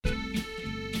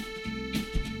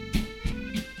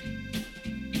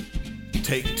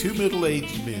Take two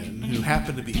middle-aged men who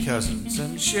happen to be cousins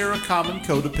and share a common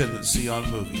codependency on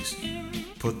movies.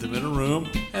 Put them in a room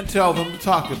and tell them to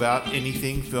talk about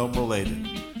anything film-related.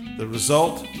 The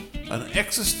result? An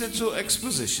existential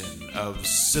exposition of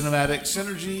cinematic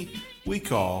synergy we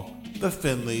call the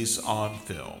Finleys on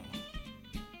Film.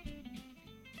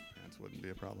 Pants wouldn't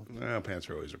be a problem. Well, pants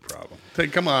are always a problem.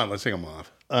 Come on, let's take them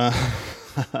off.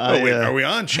 Are we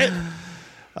on? Shit.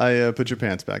 I put your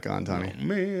pants back on, Tommy. Oh,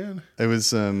 man. It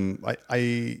was,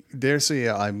 I dare say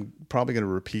I'm probably going to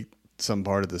repeat some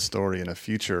part of the story in a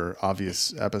future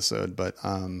obvious episode, but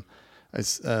when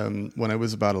I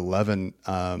was about 11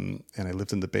 and I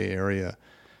lived in the Bay Area,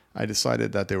 I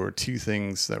decided that there were two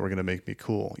things that were going to make me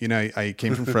cool. You know, I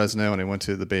came from Fresno and I went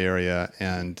to the Bay Area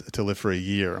and to live for a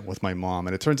year with my mom.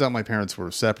 And it turns out my parents were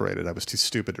separated. I was too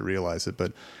stupid to realize it,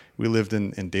 but we lived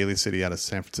in Daly City out of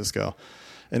San Francisco.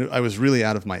 And I was really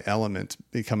out of my element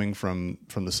coming from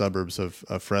the suburbs of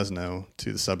Fresno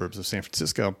to the suburbs of San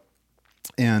Francisco.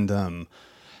 And,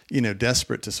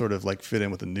 desperate to sort of like fit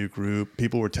in with a new group.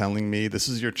 People were telling me, this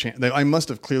is your chance. I must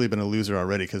have clearly been a loser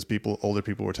already because older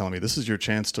people were telling me, this is your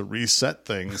chance to reset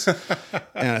things.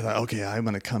 And I thought, okay, I'm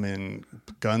going to come in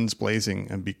guns blazing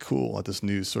and be cool at this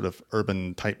new sort of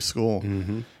urban type school.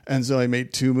 Mm-hmm. And so I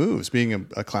made two moves. Being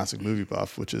a classic movie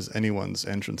buff, which is anyone's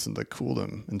entrance into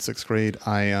cooldom in sixth grade,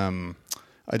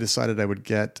 I decided I would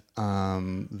get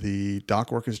the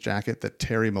dock workers jacket that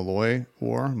Terry Malloy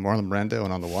wore, Marlon Brando,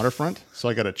 and On the Waterfront. So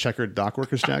I got a checkered dock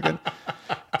workers jacket.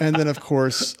 And then, of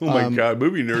course... Oh, my God.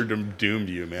 Movie nerddom doomed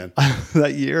you, man.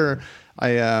 That year, I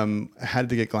had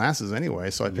to get glasses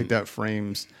anyway. So I picked out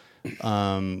frames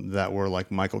that were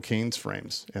like Michael Caine's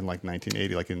frames in like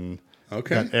 1980, like in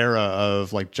that era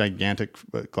of like gigantic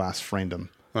glass framedom.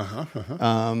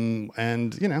 And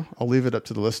I'll leave it up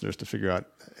to the listeners to figure out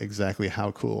exactly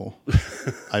how cool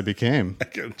I became.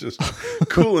 Just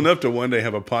cool enough to one day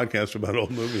have a podcast about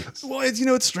old movies. Well,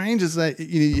 it's strange is that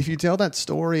if you tell that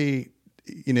story,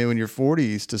 in your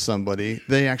 40s to somebody,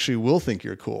 they actually will think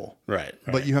you're cool. Right.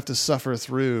 But you have to suffer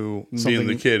through something. Being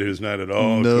the kid who's not at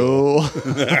all cool. No.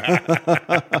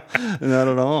 Not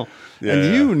at all. Yeah.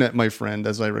 And you, my friend,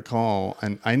 as I recall,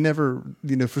 and I never,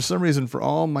 for some reason, for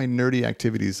all my nerdy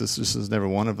activities, this just was never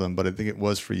one of them, but I think it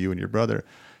was for you and your brother.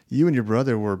 You and your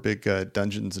brother were big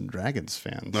Dungeons and Dragons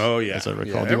fans. Oh, yeah. As I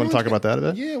recall. Yeah. Do you want to talk about that a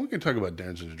bit? Yeah, we can talk about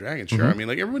Dungeons and Dragons, sure. I mean,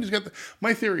 like, everybody's got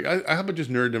my theory, how about just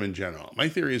nerddom in general? My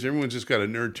theory is everyone's just got a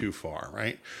nerd too far,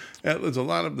 right? There's a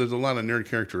lot of nerd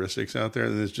characteristics out there,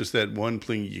 and there's just that one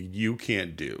thing you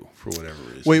can't do for whatever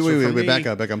reason. Wait, back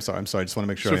up. I'm sorry. I just want to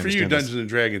make sure I understand. So for you, Dungeons this. and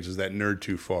Dragons is that nerd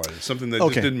too far. It's something that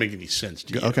just didn't make any sense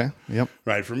to you. Okay, yep.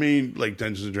 Right, for me, like,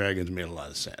 Dungeons and Dragons made a lot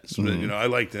of sense. Mm-hmm. I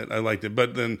liked it.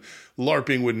 But then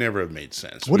LARPing would never have made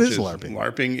sense. What is LARPing?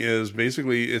 LARPing is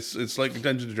basically, it's like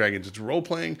Dungeons and Dragons. It's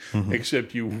role-playing,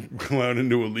 except you go out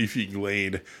into a leafy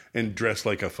glade and dress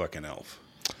like a fucking elf.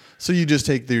 So you just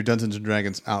take your Dungeons and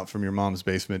Dragons out from your mom's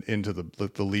basement into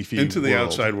the leafy into the world.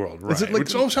 Outside world, right?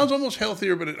 Which sounds almost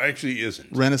healthier, but it actually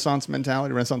isn't. Renaissance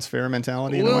mentality, Renaissance fair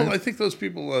mentality. Well, I think those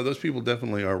people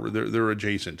definitely are. They're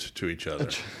adjacent to each other.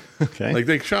 Okay, like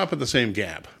they shop at the same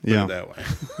Gap. Put it that way.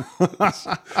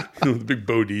 The big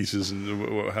bodices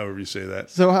and however you say that.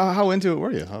 So how into it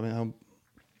were you? How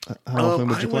often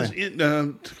would you play?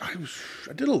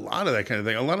 I did a lot of that kind of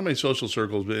thing. A lot of my social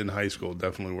circles in high school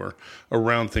definitely were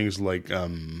around things like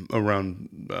role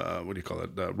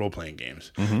playing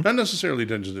games. Mm-hmm. Not necessarily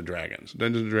Dungeons and Dragons.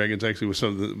 Dungeons and Dragons actually was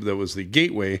something that was the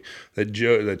gateway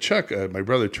that Chuck, my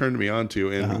brother, turned me on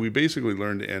to, and we basically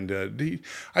learned. And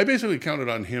I basically counted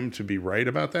on him to be right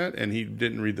about that, and he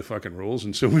didn't read the fucking rules,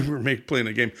 and so we were playing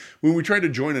a game. When we tried to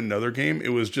join another game, it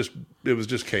was just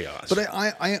chaos. But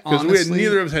I honestly,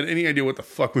 neither of us had any idea what the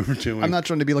fuck we were doing. I'm not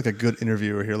trying to be like a good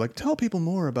interviewer here. Like, tell people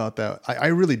more about that. I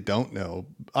really don't know.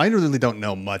 I really don't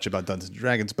know much about Dungeons and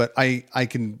Dragons, but I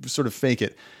can sort of fake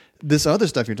it. This other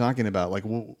stuff you're talking about, like,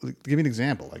 give me an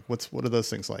example. Like, what are those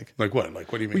things like? Like what?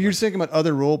 Like, what do you mean? Well, you're saying about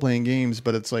other role playing games,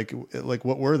 but it's like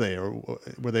what were they, or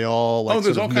were they all like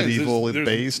sort of medieval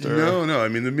based? Or? No. I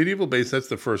mean, the medieval based. That's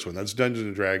the first one. That's Dungeons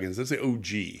and Dragons. That's the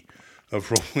OG of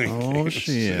role-playing games.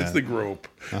 Shit. It's the GROP.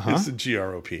 It's the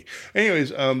GROP.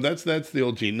 Anyways, that's the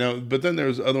old G. Now, but then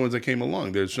there's other ones that came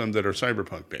along. There's some that are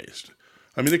cyberpunk based.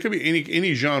 I mean, they could be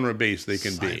any genre based they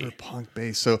can be. Cyberpunk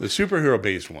based. So the superhero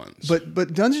based ones.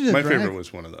 But Dungeons and My Dragons, favorite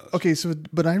was one of those. Okay,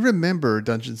 but I remember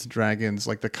Dungeons and Dragons,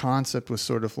 like the concept was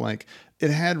sort of like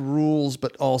it had rules,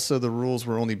 but also the rules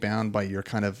were only bound by your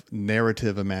kind of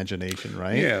narrative imagination,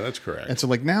 right? Yeah, that's correct. And so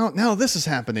like now this is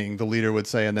happening, the leader would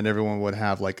say, and then everyone would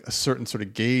have like a certain sort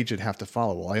of gauge it'd have to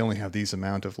follow. Well, I only have these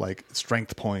amount of like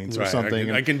strength points or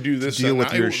something. I can do this. To deal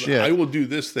with your shit. I will do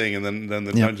this thing, and then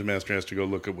the dungeon master has to go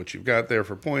look at what you've got there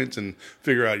for points and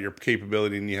figure out your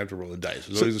capability, and you have to roll a dice.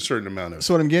 There's always a certain amount of.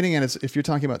 So what I'm getting at is, if you're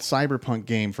talking about Cyberpunk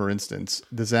game, for instance,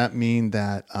 does that mean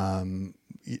that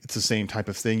it's the same type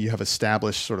of thing? You have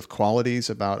established sort of qualities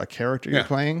about a character you're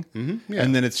playing, Yeah.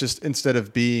 and then it's just, instead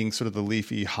of being sort of the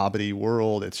leafy, hobbity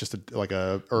world, it's just like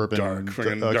a urban,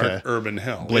 dark urban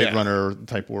hell, Blade Runner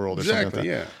type world, or something like that.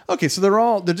 Yeah. Okay, so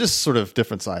they're just sort of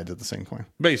different sides of the same coin.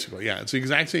 Basically, yeah, it's the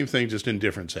exact same thing, just in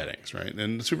different settings, right?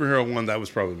 And the superhero one, that was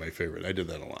probably my favorite. I did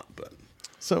that a lot, but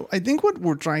so I think what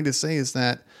we're trying to say is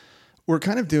that we're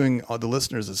kind of doing the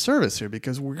listeners a service here,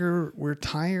 because we're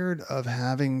tired of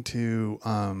having to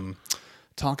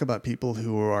talk about people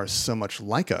who are so much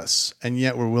like us, and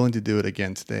yet we're willing to do it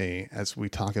again today as we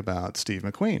talk about Steve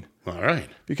McQueen. all right.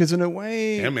 Because in a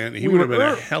way, Yeah, man, he would have been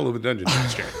a hell of a dungeon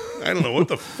master. I don't know what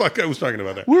the fuck I was talking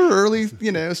about there. we're early,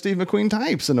 Steve McQueen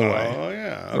types in a way. Oh,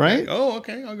 yeah. Okay. Right? Oh,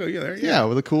 okay. I'll go there. Yeah,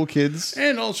 with the cool kids.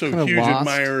 And also Kinda huge lost.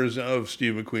 admirers of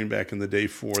Steve McQueen back in the day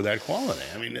for that quality.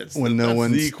 I mean, that's When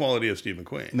that's the quality of Steve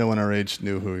McQueen. No one our age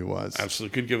knew who he was.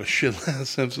 Absolutely. Could give a shit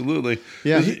less. Absolutely.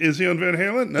 Yeah, Is he on Van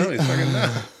Halen? No, he's fucking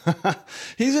not.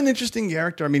 He's an interesting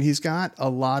character. I mean, he's got a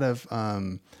lot of,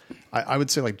 I would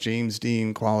say, like James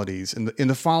Dean qualities in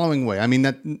the following way. I mean,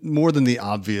 that more than the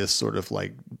obvious sort of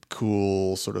like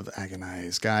cool, sort of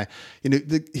agonized guy.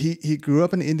 He grew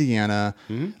up in Indiana.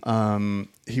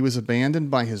 He was abandoned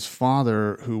by his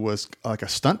father, who was like a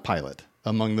stunt pilot,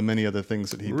 among the many other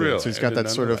things that he Really? did. So he's I got did that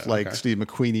not sort know of that. like Okay. Steve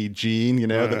McQueen-y gene,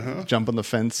 the jump on the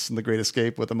fence in The Great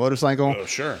Escape with a motorcycle. Oh,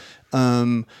 sure.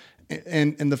 And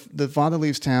the father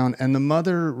leaves town, and the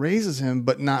mother raises him,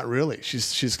 but not really.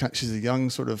 She's a young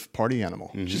sort of party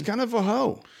animal. She's kind of a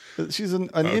hoe. She's an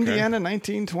Indiana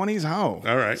 1920s hoe.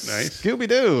 All right. Nice. Scooby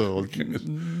Doo,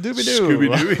 Dooby Doo.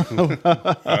 Scooby-Doo.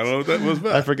 I don't know what that was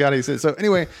about. I forgot he said. So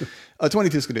anyway,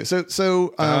 22 Scooby Doo.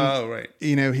 So right.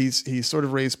 he's sort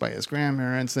of raised by his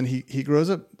grandparents, and he grows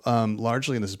up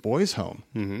largely in this boys' home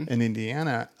in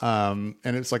Indiana, and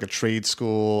it's like a trade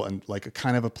school and like a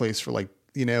kind of a place for like.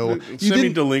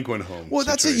 Semi-delinquent home. Well,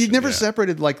 that's it. You situation, never yeah.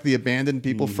 separated like the abandoned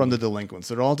people from the delinquents.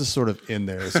 They're all just sort of in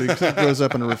there. So he grows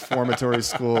up in a reformatory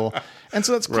school, and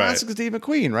so that's classic Steve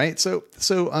McQueen, right? So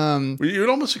You'd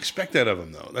almost expect that of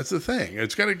him, though. That's the thing.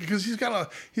 It's got to because he's got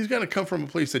to come from a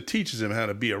place that teaches him how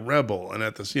to be a rebel and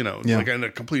at this, like a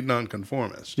complete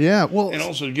nonconformist. yeah, well, And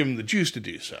also give him the juice to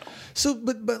do so. so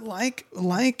but like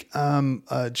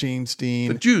James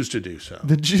Dean, The Jews to do so.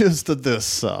 the gist of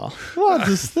this. What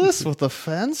is this with the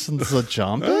fence and the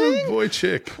jumping? Oh, boy,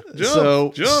 chick.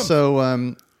 Jump.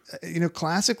 So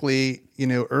classically,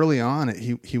 early on,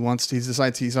 he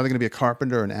decides he's either going to be a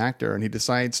carpenter or an actor, and he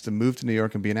decides to move to New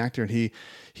York and be an actor. And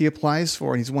he applies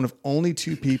for, and he's one of only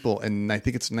two people, and I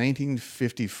think it's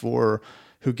 1954,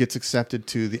 who gets accepted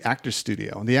to the Actors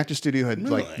Studio. And the Actors Studio had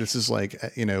this is like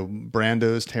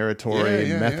Brando's territory,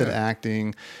 method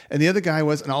acting. And the other guy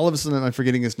was, and all of a sudden I'm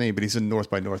forgetting his name, but he's in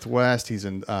North by Northwest. He's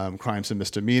in Crimes and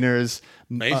Misdemeanors.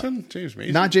 Mason? James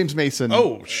Mason? Not James Mason.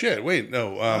 Oh, shit. Wait,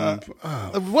 no.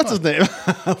 What's his name?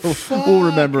 We'll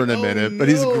remember in a minute. But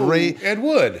he's great. Ed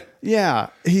Wood. Yeah,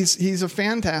 he's a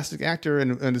fantastic actor,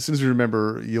 and as soon as you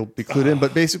remember, you'll be clued in.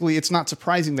 But basically, it's not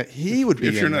surprising that he would be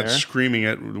If you're in not there. screaming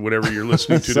at whatever you're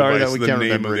listening to, Sorry device, that we the can't name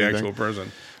remember of the anything. actual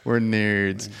person. We're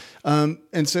nerds.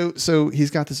 And so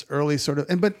he's got this early sort of,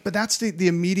 but that's the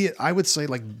immediate, I would say,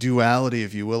 like duality,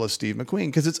 if you will, of Steve McQueen,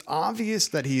 because it's obvious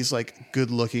that he's like good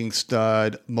looking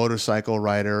stud, motorcycle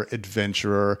rider,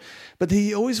 adventurer, but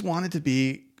he always wanted to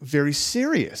be very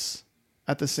serious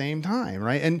at the same time,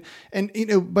 right?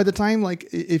 And by the time, like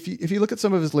if you look at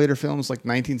some of his later films, like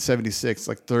 1976,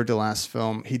 like third to last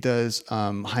film, he does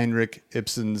Heinrich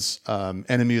Ibsen's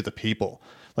Enemy of the People.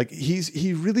 Like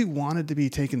he really wanted to be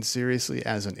taken seriously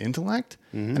as an intellect,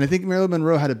 and I think Marilyn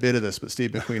Monroe had a bit of this, but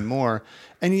Steve McQueen more.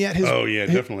 And yet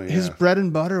his bread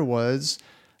and butter was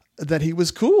that he was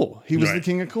cool. He was the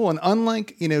king of cool. And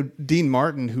unlike, Dean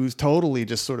Martin, who's totally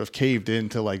just sort of caved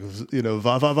into like,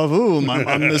 va va va voom,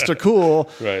 I'm Mr. Cool.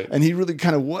 Right. And he really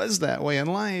kind of was that way in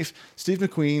life. Steve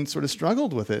McQueen sort of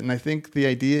struggled with it. And I think the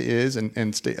idea is, I'm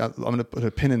going to put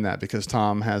a pin in that because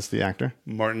Tom has the actor.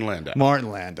 Martin Landau. Martin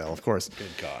Landau, of course. Good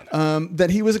God. That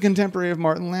he was a contemporary of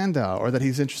Martin Landau, or that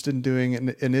he's interested in doing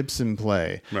an Ibsen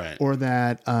play. Right. Or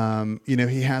that,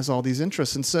 he has all these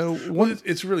interests. And so Well,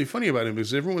 it's really funny about him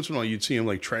because every once in a in a while you'd see him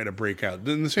like try to break out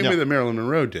in the same Yeah. way that Marilyn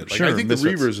Monroe did. Like, Sure, I think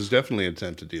Misfits. The Reavers is definitely an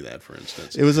attempt to do that, for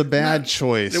instance. It was a bad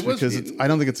choice it was- because I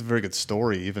don't think it's a very good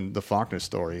story, even the Faulkner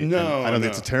story. No, And I don't think no.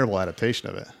 it's a terrible adaptation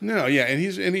of it. No, yeah, and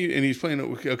he's playing.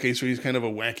 Okay, so he's kind of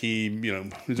a wacky,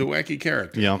 he's a wacky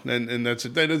character. Yeah. and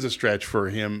that is a stretch for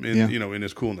him in Yeah. in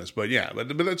his coolness. But yeah,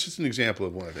 but that's just an example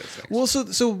of one of those things. Well,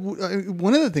 so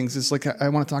one of the things is like I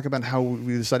want to talk about how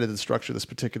we decided to structure this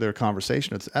particular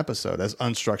conversation, this episode, as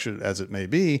unstructured as it may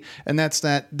be, and that's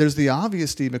that there's the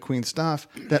obvious Steve McQueen stuff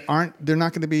that they're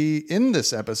not going to be in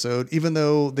this episode, even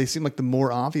though they seem like the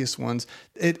more obvious ones.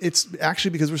 It's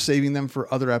actually because we're saving them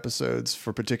for other episodes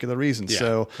for particular reasons. Yeah,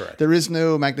 so correct. there is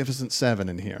no Magnificent Seven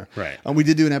in here. Right. We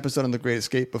did do an episode on The Great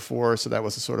Escape before, so that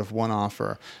was a sort of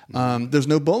one-offer. There's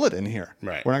no Bullet in here.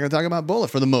 Right. We're not going to talk about Bullet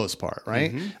for the most part,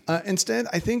 right? Instead,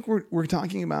 I think we're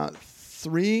talking about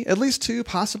at least two,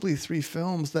 possibly three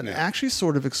films that actually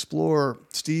sort of explore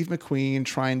Steve McQueen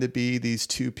trying to be these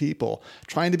two people,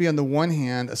 trying to be on the one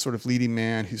hand a sort of leading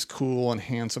man who's cool and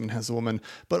handsome and has a woman,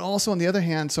 but also on the other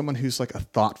hand someone who's like a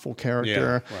thoughtful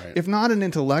character. Yeah, right. If not an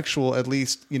intellectual, at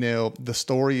least the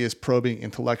story is probing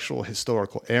intellectual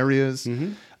historical areas.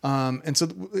 And so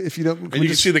if you don't, and you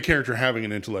can see the character having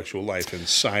an intellectual life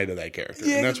inside of that character,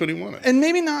 and that's what he wanted. And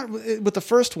maybe not with the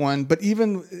first one, but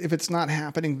even if it's not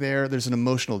happening there's an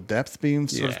emotional depth being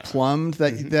sort of plumbed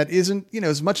that isn't,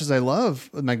 as much as I love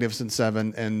Magnificent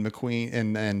Seven and McQueen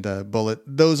and Bullet,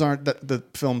 those aren't the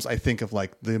films I think of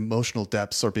like the emotional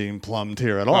depths are being plumbed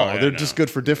here at all. They're just good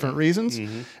for different reasons.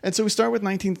 And so we start with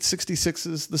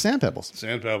 1966's The Sand Pebbles.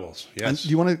 Sand Pebbles, yes. And do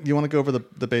you want to go over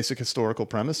the basic historical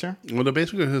premise here? Well, the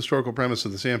basic historical premise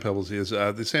of the Sand Pebbles is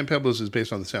the Sand Pebbles is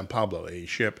based on the San Pablo, a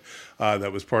ship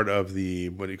that was part of the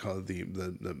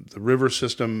the river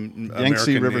system,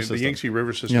 Yangtze River the system. Yangtze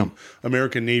River system,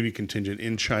 American Navy contingent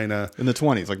in China In the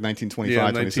 20s, like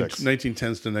 1925, 26.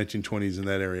 1910s to 1920s in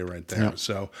that area right there.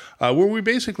 So where we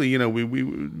basically, we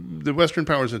the Western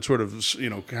powers had sort of,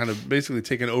 kind of basically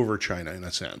taken over China in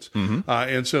a sense,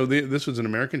 and so this was an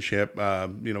American ship,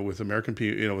 with American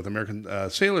with American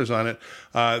sailors on it.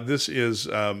 This is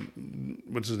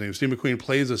what's his name? Steve McQueen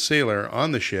plays a sailor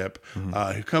on the ship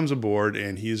who comes aboard,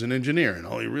 and he's an engineer, and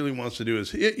all he really wants to do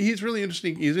is he's really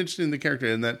interesting. He's interested in the character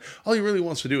in that all he really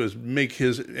wants to do is make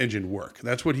his engine work.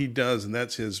 That's what he does, and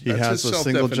that's his. He has a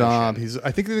single job.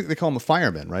 I think they call him a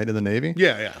fireman, right, in the Navy.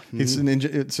 Yeah. He's an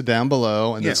engine. It's down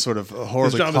below, and this sort of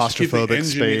horribly claustrophobic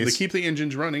space. To keep the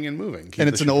engines running and moving. And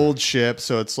it's an old ship,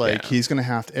 so it's like he's going to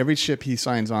have to, every ship he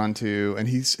signs on to, and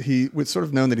it's sort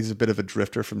of known that he's a bit of a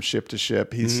drifter from ship to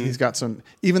ship. He's got some,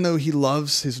 even though he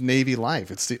loves his Navy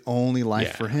life, it's the only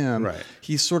life for him. Right.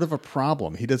 He's sort of a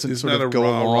problem. He doesn't He's sort not of a go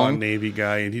raw along. Navy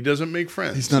guy, and he doesn't make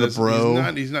friends. He's not a bro.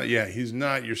 He's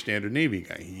not your standard Navy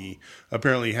guy. He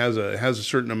apparently has a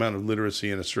certain amount of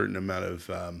literacy and a certain amount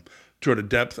of sort of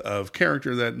depth of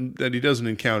character that he doesn't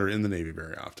encounter in the Navy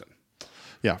very often.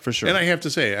 Yeah, for sure. And I have to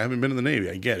say, I haven't been in the Navy.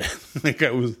 I get it. Like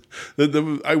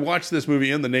I watched this movie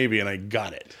in the Navy, and I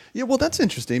got it. Yeah, well, that's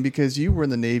interesting because you were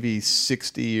in the Navy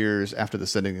 60 years after the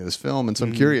setting of this film, and so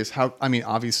I'm curious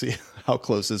obviously, how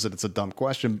close is it? It's a dumb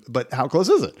question, but how close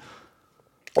is it?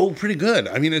 Oh, pretty good.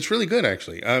 I mean, it's really good,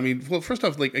 actually. I mean, well, first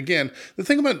off, like again, the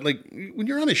thing about like when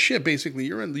you're on a ship, basically,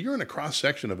 you're in a cross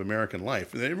section of American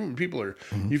life. People are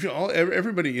you feel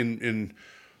everybody in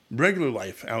regular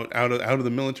life out of the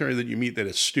military that you meet that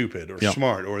is stupid or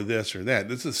smart or this or that.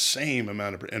 It's the same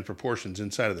amount and proportions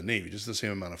inside of the Navy, just the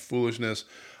same amount of foolishness.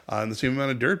 And the same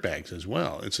amount of dirtbags as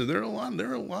well. And so there are a lot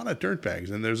of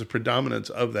dirtbags, and there's a predominance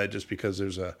of that just because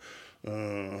there's a I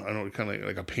don't kind of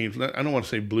like a painful. I don't want to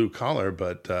say blue collar,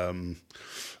 but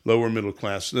lower middle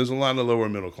class. There's a lot of lower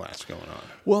middle class going on.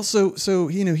 Well, so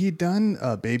he'd done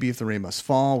Baby If the Rain Must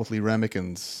Fall with Lee Remick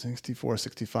in 64,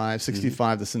 65,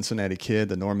 The Cincinnati Kid,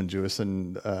 the Norman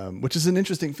Jewison, which is an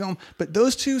interesting film. But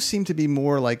those two seem to be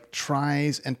more like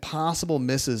tries and possible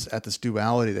misses at this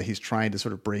duality that he's trying to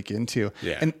sort of break into.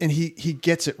 Yeah. And he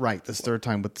gets it right this third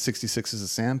time with 66 as a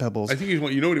Sand Pebbles. I think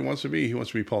what he wants to be? He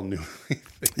wants to be Paul Newman.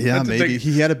 Yeah, maybe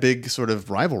he had a big sort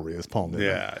of rivalry with Paul Newman.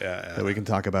 Yeah. That we can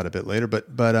talk about a bit later. But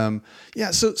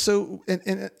So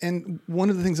one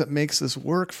of the things that makes this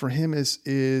work for him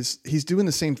is he's doing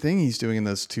the same thing he's doing in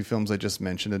those two films I just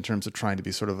mentioned in terms of trying to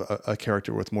be sort of a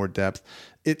character with more depth.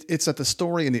 It's that the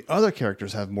story and the other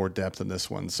characters have more depth in this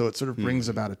one, so it sort of brings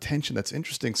about a tension that's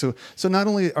interesting. So not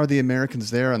only are the Americans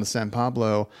there on the San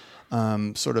Pablo,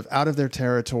 sort of out of their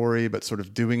territory, but sort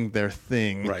of doing their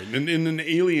thing. Right. In an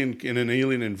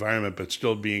alien environment, but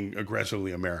still being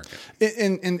aggressively American.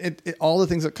 And all the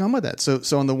things that come with that.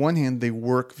 So on the one hand, they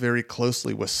work very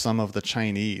closely with some of the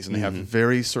Chinese, and they have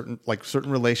very certain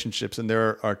relationships. And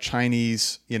there are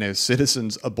Chinese,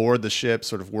 citizens aboard the ship,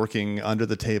 sort of working under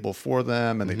the table for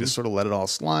them, and they just sort of let it all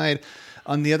slide.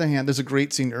 On the other hand, there's a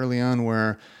great scene early on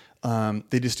where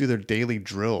they just do their daily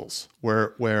drills,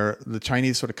 where the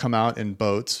Chinese sort of come out in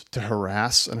boats to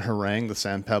harass and harangue the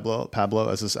San Pablo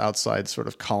as this outside sort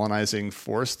of colonizing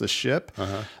force, the ship.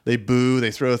 They boo,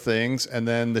 they throw things, and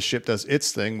then the ship does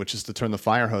its thing, which is to turn the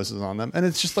fire hoses on them. And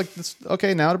it's just like, this,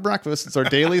 okay, now to breakfast. It's our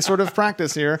daily sort of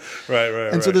practice here. Right.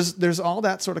 And so there's all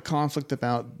that sort of conflict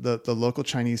about the local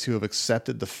Chinese who have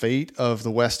accepted the fate of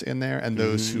the West in there, and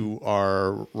those who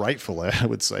are rightfully, I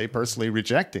would say, personally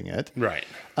rejecting it. Right.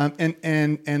 And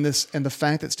the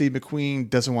fact that Steve McQueen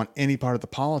doesn't want any part of the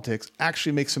politics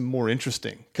actually makes him more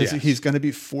interesting, because he's going to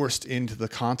be forced into the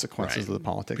consequences of the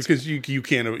politics. Because you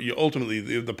can't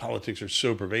ultimately the politics are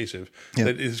so pervasive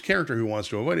that his character who wants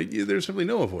to avoid it, there's simply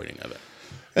no avoiding of it.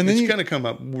 And then it's going to come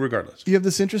up regardless. You have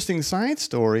this interesting side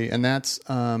story, and that's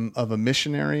of a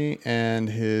missionary and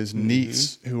his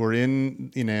niece who are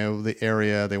in the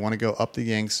area. They want to go up the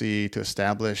Yangtze to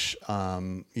establish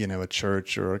a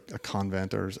church or a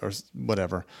convent or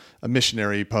whatever, a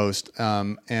missionary post.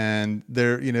 And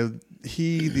they're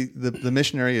the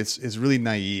missionary is really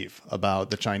naive about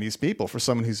the Chinese people for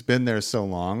someone who's been there so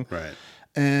long. Right.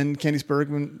 And Candice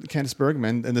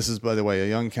Bergman, and this is, by the way, a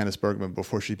young Candice Bergman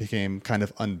before she became kind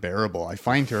of unbearable. I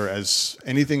find her, as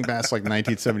anything past like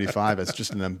 1975, as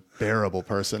just an unbearable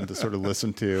person to sort of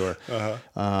listen to.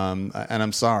 And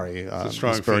I'm sorry,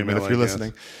 Ms. Bergman, if you're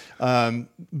listening.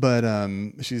 But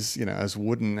she's as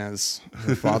wooden as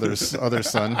her father's other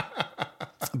son.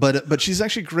 But she's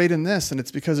actually great in this, and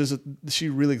it's because she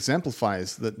really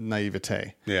exemplifies the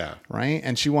naivete. Yeah. Right?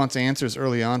 And she wants answers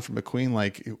early on from McQueen,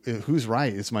 like, who's right?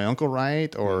 Is my uncle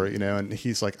right? Or, and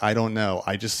he's like, I don't know.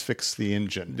 I just fix the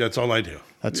engine. That's all I do.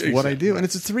 That's what I do. And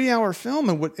it's a 3-hour film.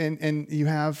 And you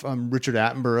have Richard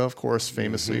Attenborough, of course,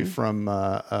 famously from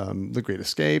The Great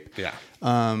Escape. Yeah.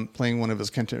 Playing one of his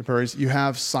contemporaries. You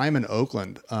have Simon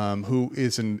Oakland, who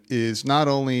is not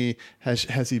only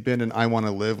has he been in I Want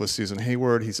to Live with Susan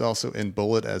Hayward, he's also in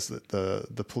Bullet as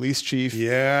the police chief.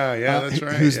 Yeah, that's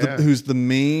right. Who's the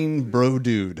main bro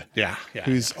dude. Yeah.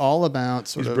 Who's all about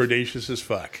he's bodacious as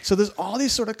fuck. So there's all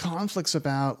these sort of conflicts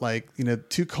about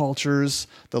two cultures,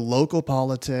 the local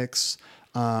politics.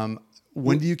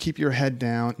 When do you keep your head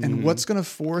down? And what's going to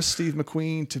force Steve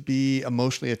McQueen to be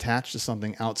emotionally attached to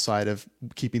something outside of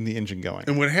keeping the engine going?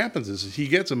 And what happens is he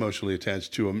gets emotionally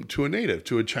attached to a native,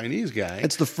 to a Chinese guy.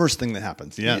 It's the first thing that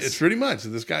happens. Yes, it's pretty much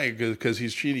this guy, because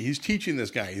he's teaching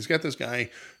this guy. He's got this guy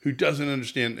who doesn't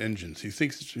understand engines. Who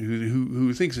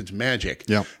thinks it's magic.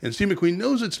 Yeah. And Steve McQueen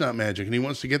knows it's not magic, and he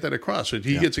wants to get that across. So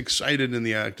he gets excited in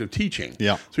the act of teaching.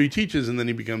 Yeah. So he teaches, and then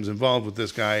he becomes involved with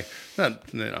this guy. You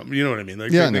know what I mean?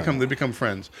 They become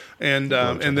friends, and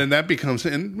then that becomes,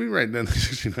 and we write then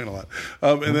 69 a lot,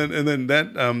 and then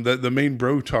that the main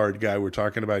brotard guy we're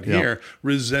talking about here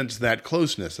resents that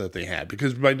closeness that they had,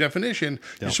 because by definition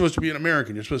you're supposed to be an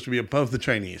American. You're supposed to be above the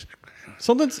Chinese.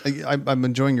 Something's. I'm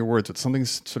enjoying your words, but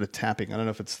something's sort of tapping. I don't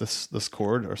know if it's this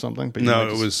chord or something. But no,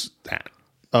 it was that.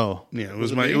 Oh, yeah, it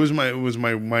was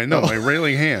my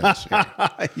railing hands.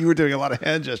 Yeah. You were doing a lot of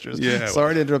hand gestures. Yeah.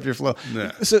 Sorry to interrupt your flow.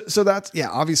 No. So that's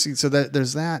obviously. So that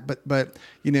there's that, but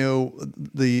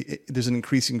there's an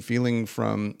increasing feeling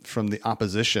from the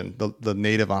opposition, the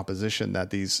native opposition,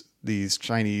 that these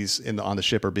Chinese on the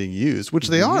ship are being used, which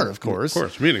they are, of course. Of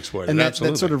course, being exploited. And that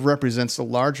absolutely. sort of represents the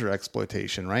larger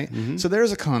exploitation, right? So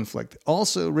there's a conflict.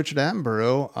 Also, Richard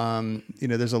Attenborough,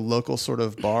 there's a local sort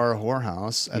of bar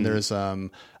whorehouse, and there's a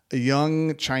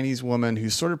young Chinese woman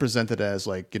who's sort of presented as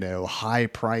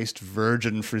high-priced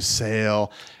virgin for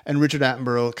sale, and Richard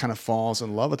Attenborough kind of falls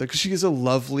in love with her because she is a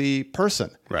lovely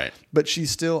person, right? But she's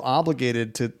still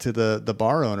obligated to the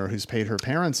bar owner who's paid her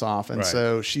parents off, and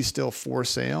so she's still for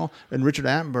sale. And Richard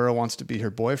Attenborough wants to be her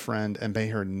boyfriend and pay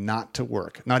her not to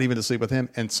work, not even to sleep with him.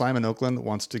 And Simon Oakland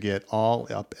wants to get all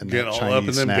up in that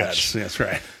Chinese snatch. That's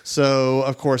right. So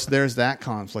of course there's that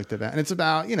conflict about, and it's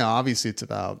about obviously it's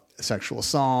about sexual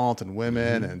assault and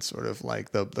women and sort of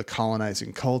like the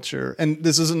colonizing culture. And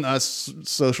this isn't us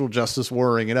social justice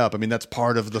warring it up. I mean, that's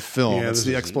part of the film. It's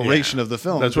the exploration of the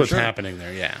film. That's what's happening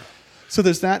there. Yeah. So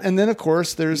there's that, and then of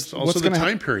course there's It's also the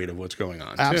time period of what's going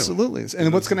on. Absolutely, too.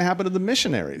 And what's going to happen to the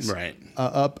missionaries, Right.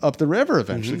 Up the river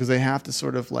eventually, because they have to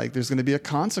sort of like there's going to be a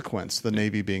consequence to the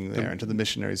Navy being there and to the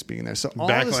missionaries being there. So all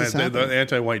this is happening. The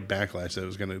anti-white backlash that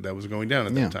was going down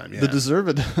at that time. Yeah. The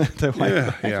deserved anti-white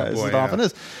backlash, boy, it often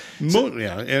is.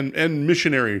 And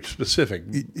missionary specific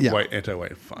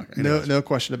anti-white. Fuck. No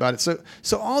question about it.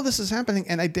 So all this is happening,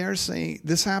 and I dare say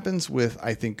this happens with,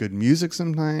 I think, good music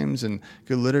sometimes and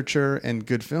good literature and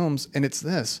good films, and it's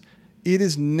this. It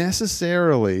is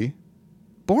necessarily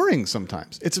boring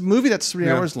sometimes. It's a movie that's 3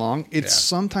 hours long. It's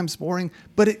sometimes boring,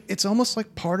 but it's almost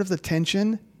like part of the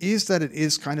tension is that it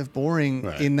is kind of boring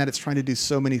in that it's trying to do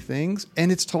so many things,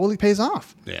 and it totally pays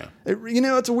off. Yeah.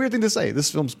 It's a weird thing to say.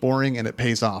 This film's boring, and it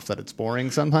pays off that it's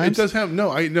boring sometimes. It does have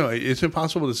it's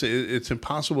impossible to say. It's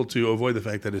impossible to avoid the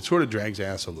fact that it sort of drags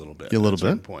ass a little bit. A little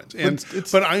bit. Points.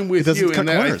 But I'm with you in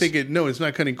that I think it's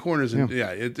not cutting corners. And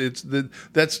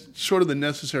that's sort of the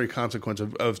necessary consequence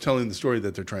of telling the story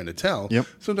that they're trying to tell. Yep.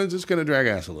 Sometimes it's going to drag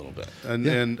ass a little bit,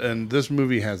 and this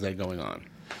movie has that going on.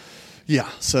 Yeah.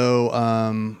 So,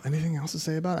 anything else to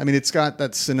say about it? I mean, it's got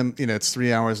that it's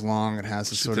 3 hours long. It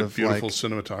has a sort of beautiful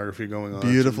cinematography going on.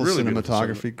 Beautiful really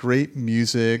cinematography, great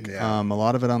music. Yeah. A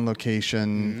lot of it on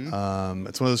location. Mm-hmm.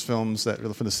 It's one of those films that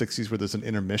from the '60s where there's an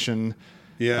intermission.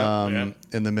 In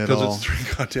the middle. Because it's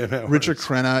 3 goddamn hours. Richard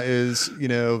Crenna is,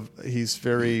 he's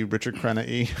very Richard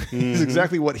Crenna-y. He's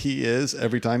exactly what he is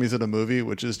every time he's in a movie,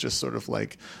 which is just sort of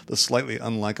like the slightly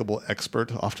unlikable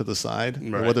expert off to the side.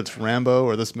 Right. Or whether it's Rambo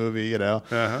or this movie,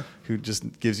 who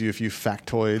just gives you a few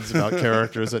factoids about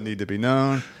characters that need to be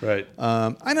known. Right.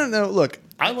 I don't know. Look,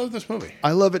 I love this movie.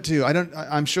 I love it too.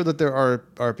 I'm sure that there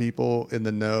are people in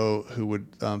the know who would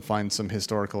find some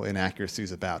historical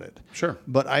inaccuracies about it. Sure.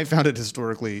 But I found it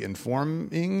historically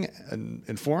informed,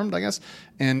 I guess.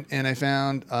 And I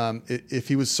found if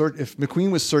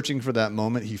McQueen was searching for that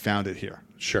moment, he found it here.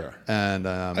 Sure. And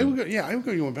I would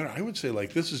go even better. I would say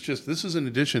like this is in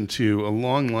addition to a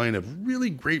long line of really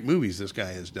great movies this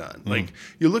guy has done. Like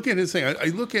you look at his thing. I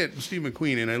look at Steve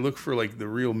McQueen and I look for like the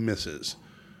real misses.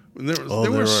 There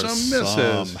were some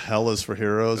misses. Hell is for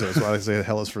heroes. That's why I say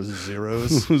hell is for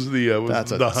zeros. It was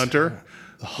the Hunter,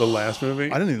 the last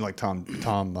movie. I didn't even like Tom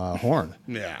Horn.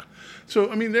 Yeah. So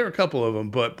I mean, there are a couple of them,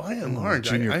 but by and large,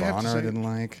 Junior I Bonner have to say, I didn't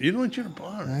like. You didn't like Junior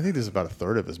Bonner? I think there's about a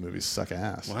third of his movies suck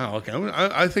ass. Wow. Okay.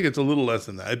 I think it's a little less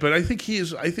than that, but I think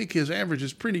his average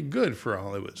is pretty good for a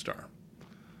Hollywood star.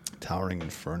 Towering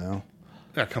Inferno.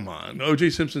 Yeah, come on.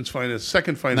 O.J. Simpson's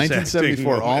second finest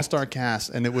 1974 all-star cast,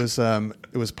 and it was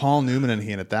Paul Newman and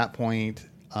he, and at that point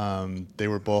they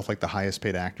were both like the highest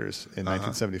paid actors in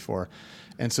 1974,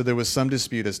 and so there was some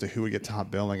dispute as to who would get top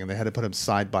billing, and they had to put them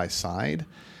side by side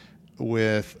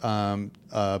with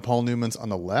Paul Newman's on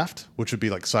the left, which would be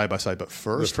like side by side but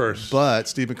first, but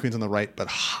Steve McQueen's on the right but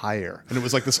higher, and it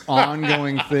was like this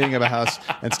ongoing thing about how,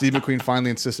 and Steve McQueen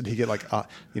finally insisted he get like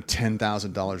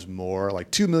 $10,000 more, like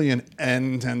 $2 million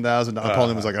and $10,000. Paul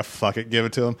Newman was like, fuck it, give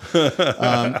it to him.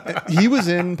 He was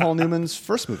in Paul Newman's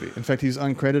first movie. In fact, he's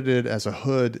uncredited as a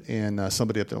hood in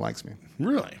Somebody Up There Likes Me.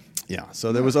 Really? Yeah,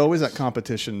 so there was always that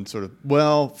competition sort of,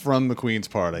 from McQueen's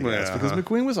part, I guess, because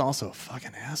McQueen was also a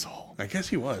fucking asshole. I guess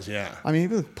he was, yeah. I mean,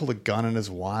 he would pull a gun on his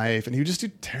wife, and he would just do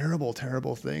terrible,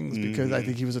 terrible things because I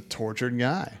think he was a tortured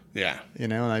guy. Yeah.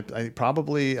 And I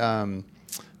probably,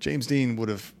 James Dean would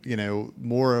have,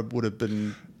 more would have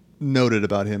been noted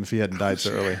about him if he hadn't died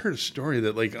so early. I heard a story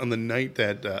that, like, on the night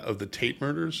that of the Tate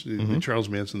murders, the Charles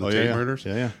Manson, Tate murders,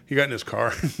 he got in his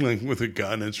car like with a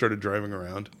gun and started driving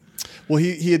around. Well,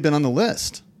 he had been on the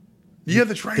list. Yeah,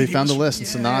 that's right. They found the list,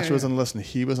 and Sinatra was on the list, and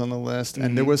he was on the list.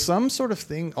 And there was some sort of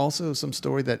thing, also some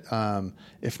story that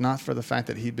if not for the fact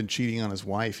that he'd been cheating on his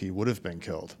wife, he would have been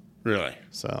killed. Really?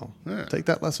 So take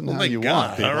that lesson how you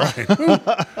want, people.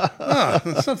 All right.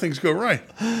 Some things go right.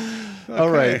 Okay. All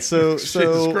right. So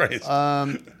Jesus Christ.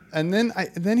 And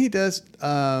then he does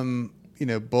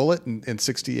Bullitt in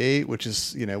 68, which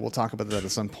is, we'll talk about that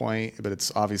at some point, but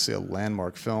it's obviously a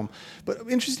landmark film. But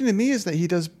interesting to me is that he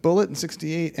does Bullitt in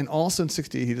 68, and also in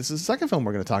 68 he does the second film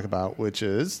we're going to talk about, which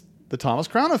is The Thomas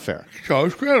Crown Affair.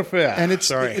 Thomas Crown Affair. And it's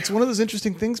one of those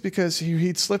interesting things because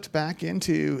he'd slipped back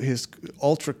into his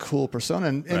ultra cool persona,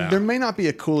 and there may not be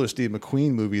a cooler Steve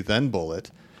McQueen movie than Bullitt.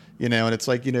 And it's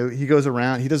like, he goes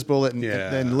around, he does Bullitt,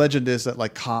 and legend is that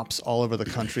like cops all over the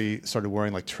country started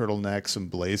wearing like turtlenecks and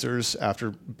blazers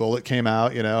after Bullitt came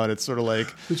out, and it's sort of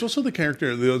like. There's also the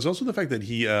character, there's also the fact that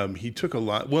he took a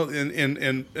lot, well,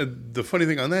 and the funny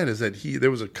thing on that is that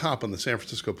there was a cop on the San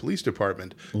Francisco Police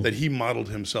Department that he modeled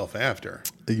himself after.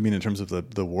 You mean in terms of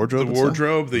the wardrobe? The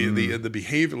wardrobe, the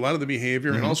behavior, a lot of the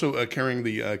behavior, and also carrying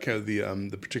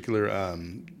the particular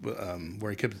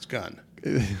where he kept his gun.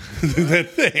 That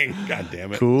thing, God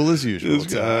damn it! Cool as usual.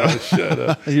 Shut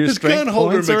up. Your his strength gun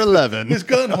holder points are 11. His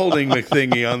gun holding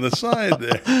McThingy on the side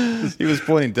there. He was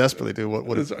pointing desperately to what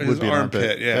would His be an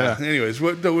armpit. Yeah. Anyways,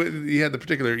 he had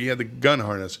the gun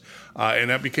harness,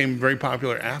 and that became very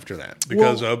popular after that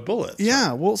because of bullets.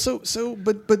 Yeah. Well,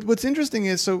 but what's interesting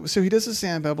is so he does the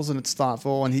Sam Pebbles and it's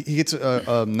thoughtful, and he gets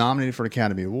nominated for an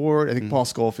Academy Award. I think Paul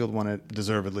Scofield won it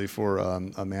deservedly for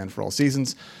A Man for All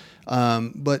Seasons.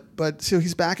 But so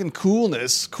he's back in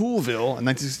Coolville in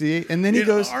 1968, and then he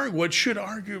goes. What should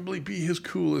arguably be his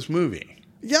coolest movie.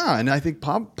 Yeah, and I think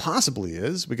possibly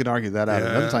is. We could argue that out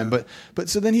another time. But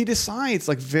so then he decides,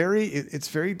 it's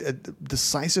very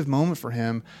decisive moment for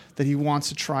him that he wants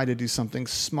to try to do something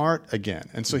smart again.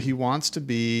 And so he wants to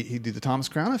do the Thomas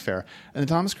Crown Affair. And the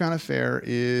Thomas Crown Affair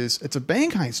it's a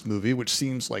bank heist movie, which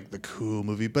seems like the cool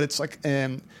movie, but it's like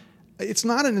it's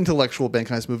not an intellectual bank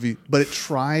heist movie, but it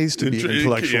tries to be an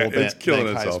intellectual bank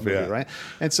heist movie, right?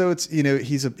 And so it's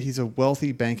he's a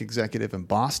wealthy bank executive in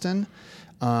Boston.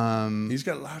 He's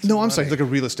got lots. No, of I'm money. sorry, he's like a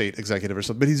real estate executive or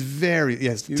something. But he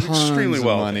has tons extremely of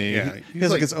wealthy. money. Yeah. He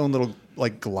has like his own little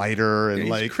glider and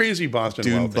he's crazy Boston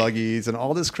dune wealthy. buggies and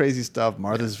all this crazy stuff.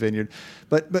 Martha's Vineyard,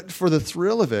 but for the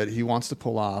thrill of it, he wants to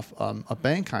pull off a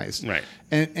bank heist. Right.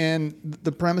 And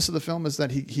the premise of the film is that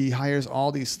he hires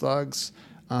all these thugs.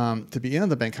 To be in on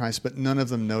the bank heist, but none of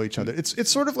them know each other. It's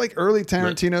sort of like early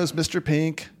Tarantino's Mr.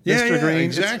 Pink, Mr. Green.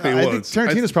 Exactly. I think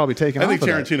Tarantino's probably taken off. I think of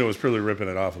Tarantino was probably ripping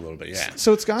it off a little bit. Yeah.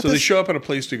 So it's got. So they show up at a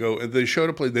place to go. They show up at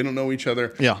a place. They don't know each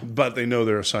other. Yeah. But they know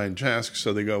they're assigned tasks,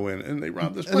 so they go in and they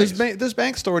rob this place. And there's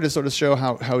bank story to sort of show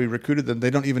how he recruited them. They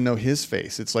don't even know his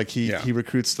face. It's like he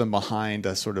recruits them behind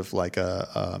a sort of like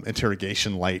a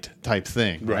interrogation light type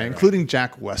thing, right? Including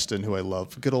Jack Weston, who I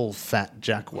love. Good old fat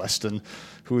Jack Weston,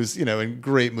 who is in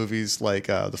great movies like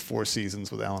The Four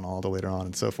Seasons with Alan Alda later on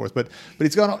and so forth. But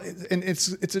he's got and it's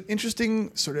an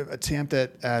interesting sort of attempt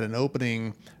at an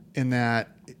opening in that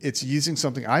it's using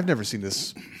something I've never seen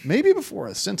this maybe before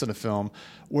or since in a film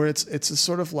where it's a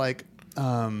sort of like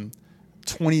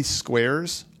 20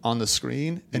 squares on the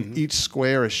screen and each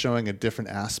square is showing a different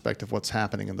aspect of what's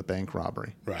happening in the bank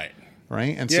robbery. Right.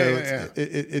 And so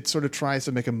it sort of tries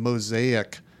to make a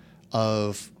mosaic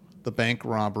of the bank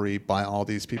robbery by all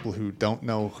these people who don't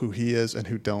know who he is and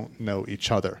who don't know each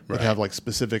other. Right. They have like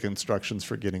specific instructions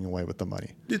for getting away with the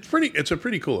money. It's a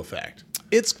pretty cool effect.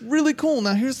 It's really cool.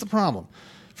 Now here's the problem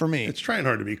for me. It's trying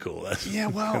hard to be cool. That's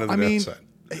I mean,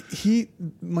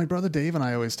 my brother Dave and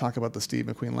I always talk about the Steve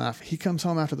McQueen laugh. He comes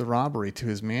home after the robbery to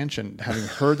his mansion, having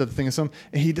heard that the thing is something,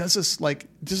 and he does this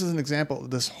just as an example,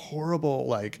 this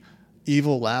horrible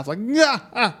evil laugh, and you're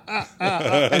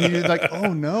like,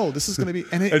 oh no, this is going to be.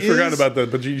 And I forgot about that,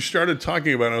 but you started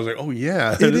talking about it. I was like, oh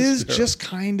yeah, it is just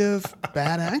kind of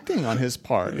bad acting on his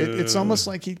part. It's almost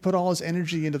like he put all his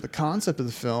energy into the concept of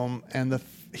the film, and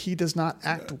he does not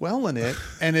act well in it.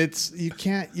 And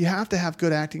you have to have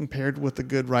good acting paired with the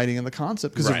good writing and the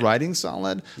concept because the writing's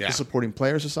solid, the supporting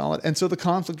players are solid, and so the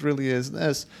conflict really is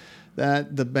this: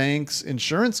 that the bank's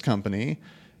insurance company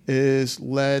is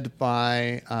led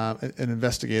by an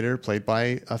investigator played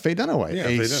by Faye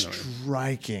Dunaway,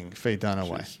 striking Faye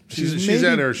Dunaway. She's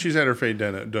at her Faye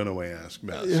Dunaway-esque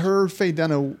best. Her Faye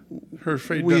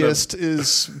Dunaway-est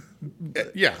is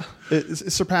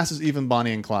it surpasses even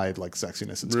Bonnie and Clyde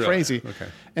sexiness. It's crazy. Okay.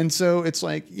 And so it's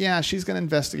like, she's going to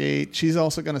investigate. She's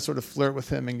also going to sort of flirt with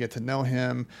him and get to know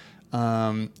him,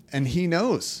 and he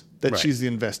knows that she's the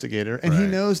investigator, and he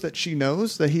knows that she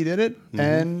knows that he did it,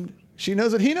 and she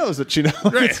knows that he knows that she knows.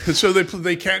 Right. So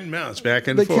they cat and mouse back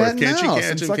and forth. Can't she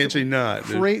catch him? Can't she not?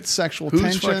 Great sexual tension.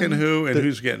 Who's fucking who and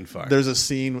who's getting fucked? There's a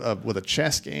scene with a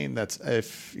chess game that's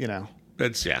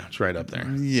It's right up there.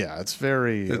 Yeah, it's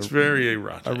very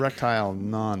erotic. Erectile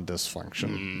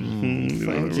non-dysfunction.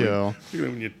 Thank you.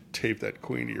 When you tape that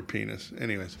queen to your penis.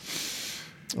 Anyways.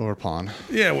 Or pawn.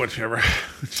 Yeah, whichever.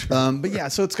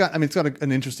 But so it's got an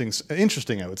interesting,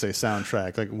 I would say,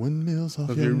 soundtrack, like Windmills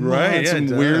Off Your Mind, some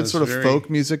weird sort of folk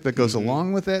music that goes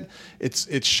along with it.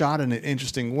 It's shot in an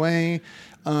interesting way.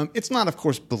 It's not, of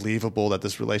course, believable that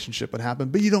this relationship would happen,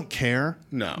 but you don't care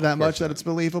that much that it's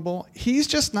believable. He's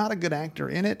just not a good actor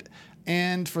in it.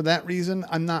 And for that reason,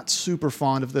 I'm not super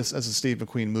fond of this as a Steve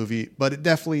McQueen movie, but it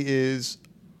definitely is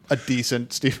a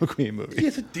decent Steve McQueen movie.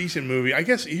 It's a decent movie. I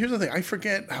guess here's the thing. I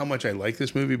forget how much I like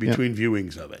this movie between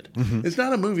viewings of it. It's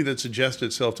not a movie that suggests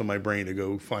itself to my brain to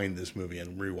go find this movie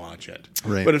and rewatch it.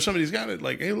 Right. But if somebody's got it,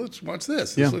 like, hey, let's watch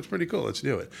this. This looks pretty cool. Let's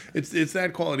do it. It's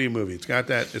that quality of movie. It's got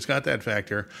that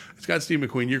factor. It's got Steve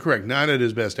McQueen. You're correct. Not at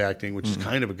his best acting, which is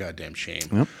kind of a goddamn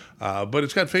shame. But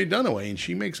it's got Faye Dunaway, and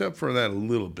she makes up for that a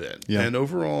little bit. Yeah. And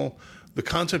overall, the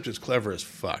concept is clever as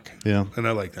fuck. Yeah. And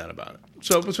I like that about it.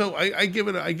 So I give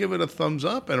it a thumbs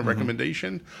up and a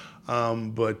recommendation.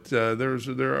 But there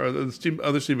are other Steve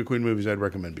McQueen movies I'd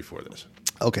recommend before this.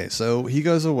 Okay, so he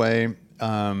goes away.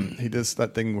 He does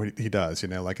that thing where he does,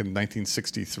 like in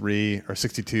 1963 or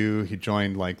 62, he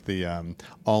joined like the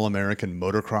All-American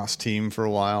motocross team for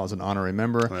a while as an honorary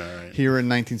member. Right. Here in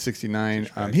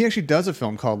 1969, he actually does a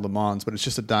film called Le Mans, but it's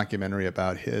just a documentary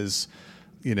about his,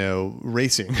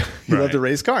 racing. He loved to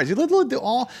race cars. He loved to do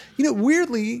all,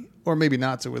 weirdly, or maybe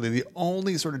not so weirdly, the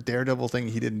only sort of daredevil thing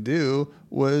he didn't do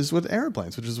was with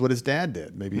airplanes, which is what his dad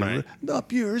did. Maybe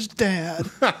up yours, Dad.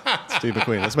 Steve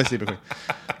McQueen. That's my Steve McQueen.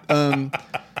 And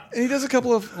he does a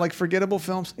couple of like forgettable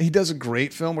films. He does a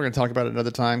great film we're going to talk about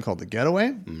another time called The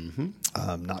Getaway.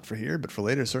 Not for here, but for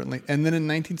later certainly. And then in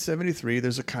 1973,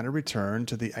 there's a kind of return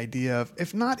to the idea of,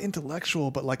 if not intellectual,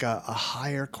 but like a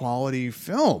higher quality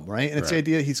film, right? And it's the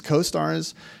idea he's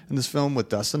co-stars in this film with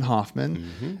Dustin Hoffman,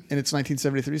 and it's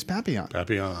 1973's Papillon.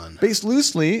 Papillon, based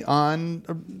loosely on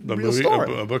a real story.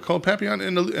 A book called Papillon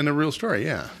and a real story.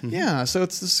 Yeah. Yeah. So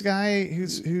it's this guy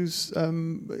who's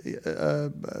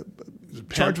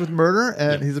charged with murder,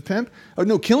 and he's a pimp. Oh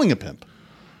no, killing a pimp.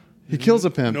 He kills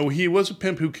a pimp. No, he was a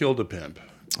pimp who killed a pimp.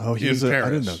 Oh, he was. I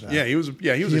didn't know that. Yeah, he was.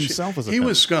 Yeah, he was. He himself was a he pimp.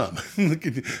 was scum.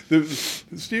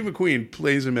 Steve McQueen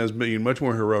plays him as being much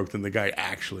more heroic than the guy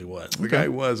actually was. The guy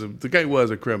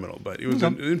was a criminal, but he was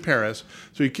in Paris.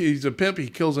 So he's a pimp. He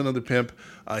kills another pimp.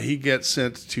 He gets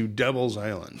sent to Devil's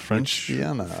Island, French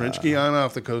Guiana,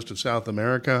 off the coast of South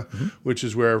America, which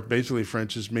is where basically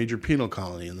French's major penal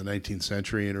colony in the 19th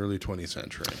century and early 20th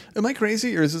century. Am I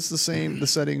crazy, or is this the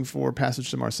setting for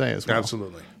Passage to Marseille as well?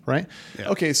 Absolutely. Right. Yeah.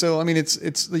 Okay. So I mean,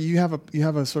 it's you have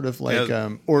a sort of like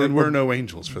and we're no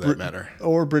angels for that matter,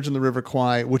 or Bridge on the River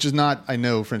Kwai, which is not, I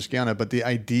know, French Guiana, but the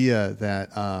idea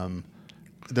that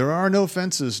there are no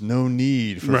fences, no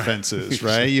need for fences,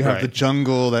 right? You have the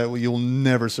jungle that you'll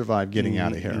never survive getting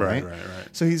out of here, right? Right.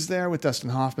 So he's there with Dustin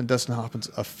Hoffman. Dustin Hoffman's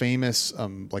a famous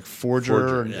like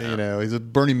forger. He's a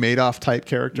Bernie Madoff type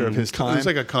character of his time. He's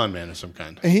like a con man of some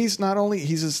kind. And he's not only,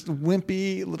 he's this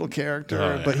wimpy little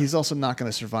character, but he's also not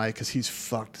going to survive because he's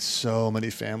fucked so many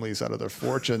families out of their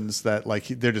fortunes that like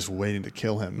they're just waiting to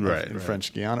kill him in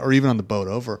French Guiana or even on the boat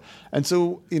over. And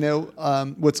so,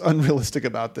 what's unrealistic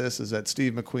about this is that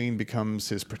Steve McQueen becomes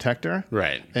his protector,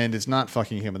 and is not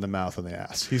fucking him in the mouth and the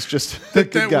ass. He's just the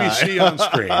good guy. We see on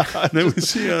screen.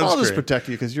 I'll just protect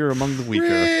you because you're among the weaker.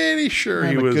 Pretty sure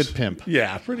he was a good pimp.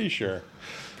 Yeah, pretty sure.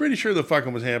 Pretty sure the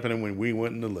fucking was happening when we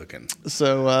went into looking.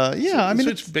 So I mean,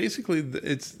 it's basically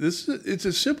it's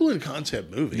a simple in concept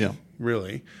movie. Yeah,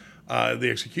 really. The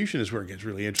execution is where it gets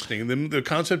really interesting. And then the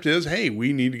concept is, hey,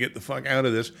 we need to get the fuck out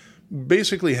of this.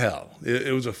 Basically hell.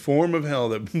 It was a form of hell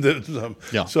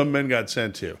that some men got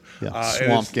sent to. Yeah.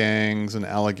 Swamp gangs and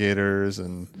alligators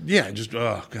and just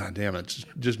god damn it,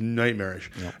 just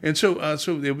nightmarish. Yeah. And so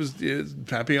it was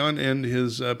Papillon and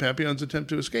his Papillon's attempt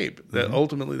to escape. That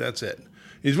ultimately that's it.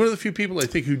 He's one of the few people I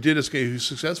think who did escape, who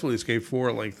successfully escaped for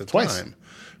a length of time.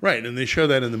 Right, and they show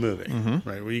that in the movie.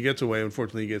 Right, where he gets away.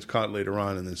 Unfortunately, he gets caught later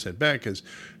on and then sent back because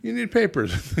you need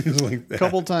papers and things like that. A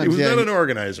couple times. He was not an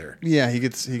organizer. Yeah, he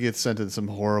gets sent into some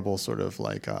horrible sort of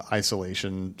like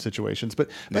isolation situations. But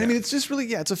I mean, it's just really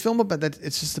it's a film about that.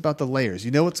 It's just about the layers. You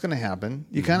know what's going to happen.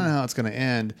 You kind of know how it's going to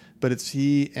end. But it's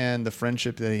he and the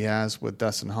friendship that he has with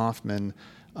Dustin Hoffman,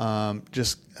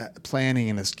 just planning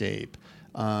an escape.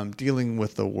 Dealing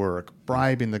with the work,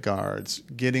 bribing the guards,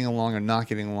 getting along or not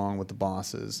getting along with the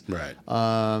bosses. Right.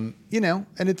 And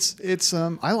it's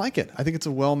I like it. I think it's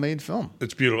a well-made film.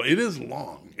 It's beautiful. It is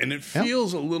long, and it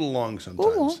feels a little long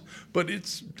sometimes, but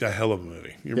it's a hell of a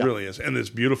movie. It really is, and it's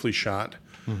beautifully shot.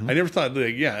 I never thought,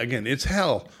 again, it's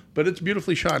hell, but it's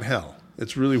beautifully shot hell.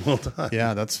 It's really well done.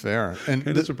 Yeah, that's fair.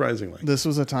 And surprisingly. This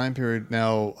was a time period.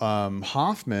 Now,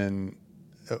 Hoffman...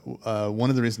 one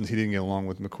of the reasons he didn't get along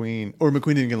with McQueen, or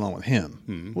McQueen didn't get along with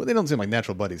him, well, they don't seem like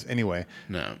natural buddies anyway,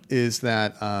 is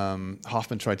that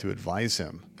Hoffman tried to advise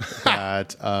him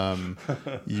that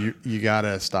you got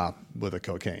to stop with the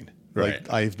cocaine. Right.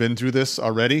 Like, I've been through this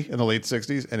already in the late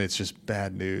 60s, and it's just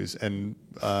bad news. And,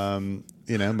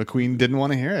 McQueen didn't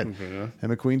want to hear it. And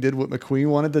McQueen did what McQueen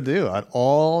wanted to do at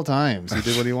all times. He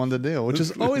did what he wanted to do, which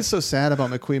is always so sad about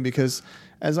McQueen because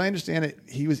as I understand it,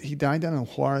 he died down in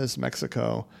Juarez,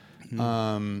 Mexico,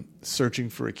 searching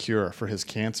for a cure for his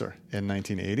cancer in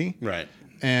 1980. Right.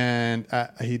 And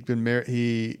he'd been married.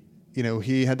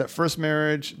 He had that first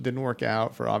marriage, didn't work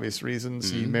out for obvious reasons.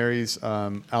 He marries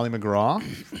Ali MacGraw,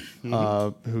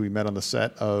 who he met on the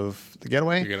set of The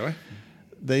Getaway.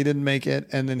 They didn't make it,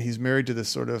 and then he's married to this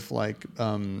sort of like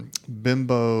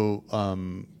bimbo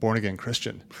born again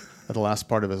Christian at the last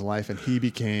part of his life, and he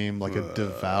became like a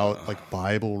devout like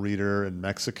Bible reader in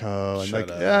Mexico. And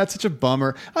it's such a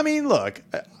bummer. I mean, look,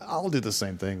 I'll do the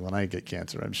same thing when I get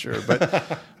cancer, I'm sure,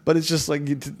 but it's just like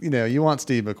you want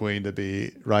Steve McQueen to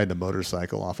be riding a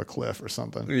motorcycle off a cliff or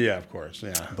something. Yeah, of course.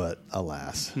 Yeah, but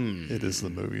alas, it is the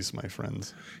movies, my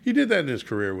friends. He did that in his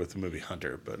career with the movie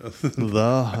Hunter, but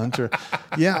The Hunter.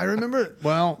 Yeah, I remember.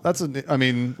 Well, we're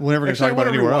never going to talk about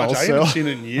it anywhere else. I haven't seen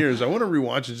it in years. I want to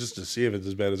rewatch it just to see if it's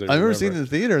as bad as I remember. I've never seen it in the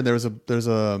theater. And there's a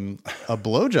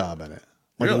blowjob in it,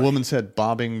 like Really? a woman's head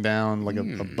bobbing down like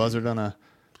a buzzard on a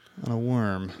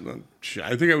worm.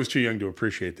 I think I was too young to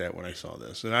appreciate that when I saw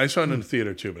this, and I saw it in the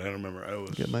theater too, but I don't remember. I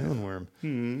was Get my own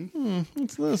worm.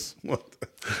 What's this? What?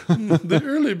 The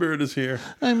early bird is here.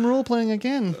 I'm role playing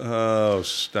again. Oh,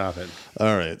 stop it!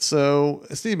 All right, so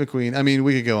Steve McQueen. I mean,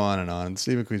 we could go on and on.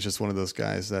 Steve McQueen's just one of those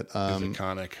guys that It's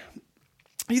iconic.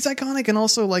 He's iconic, and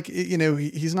also like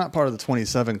he's not part of the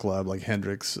 27 Club like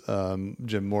Hendrix,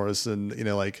 Jim Morrison.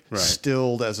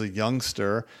 Stilled as a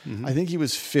youngster. I think he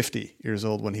was 50 years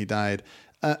old when he died.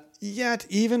 Yet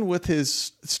even with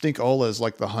his stinkolas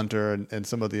like The Hunter and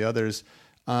some of the others,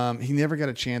 he never got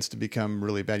a chance to become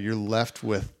really bad. You're left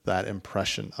with that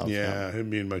impression of him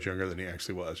being much younger than he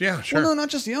actually was. Yeah, sure. Well, no, not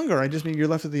just younger. I just mean you're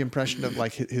left with the impression of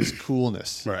like his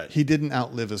coolness. Right. He didn't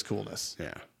outlive his coolness.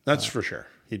 Yeah, that's for sure.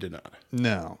 He did not.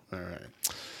 No. All right.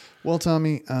 Well,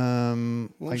 Tommy, I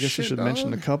guess I should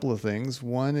mention a dog. couple of things.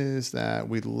 One is that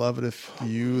we'd love it if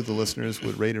you, the listeners,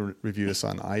 would rate and review us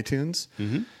on iTunes.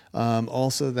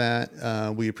 Also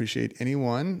that we appreciate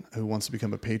anyone who wants to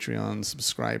become a Patreon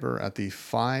subscriber at the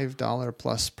 $5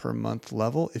 plus per month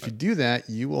level. If you do that,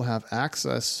 you will have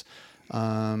access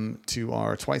to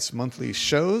our twice monthly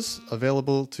shows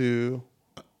available to...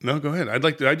 No, go ahead.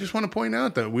 I just want to point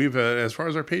out that we've, as far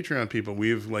as our Patreon people,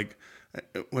 we've like,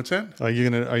 what's that? Are you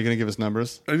gonna give us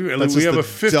numbers? We have a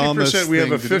 50%. We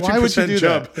have a 50% Why would you do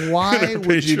jump. that? Why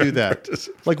would you do Patreon that?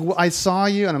 participants. Like I saw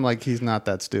you, and I'm like, he's not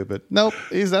that stupid. Nope,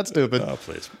 he's that stupid. Oh,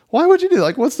 please. Why would you do that?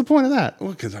 Like, what's the point of that? Well,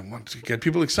 because I want to get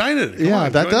people excited. Come Yeah,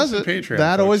 on, that join does us it. on Patreon,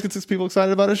 That folks. always gets people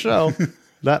excited about a show.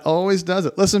 That always does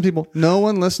it. Listen, people, no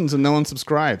one listens and no one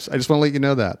subscribes. I just want to let you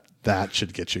know that. That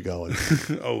should get you going.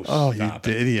 Oh, you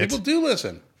idiot. People do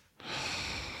listen.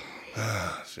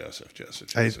 Joseph.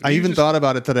 I even thought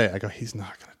about it today. I go, he's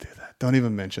not going to do that. Don't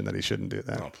even mention that he shouldn't do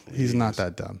that. Oh, He's not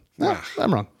that dumb. Ah.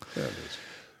 I'm wrong. There it is.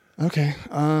 Okay.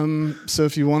 So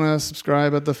if you want to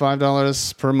subscribe at the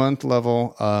 $5 per month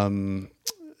level,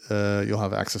 you'll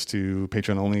have access to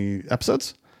Patreon only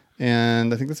episodes.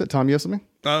 And I think that's it. Tom, you have something?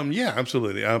 Yeah,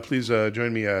 absolutely. Please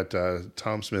join me at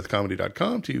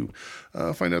TomSmithComedy.com to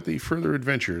find out the further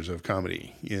adventures of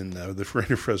comedy in the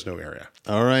Greater Fresno area.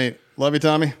 All right. Love you,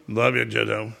 Tommy. Love you,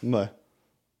 Joe. Bye.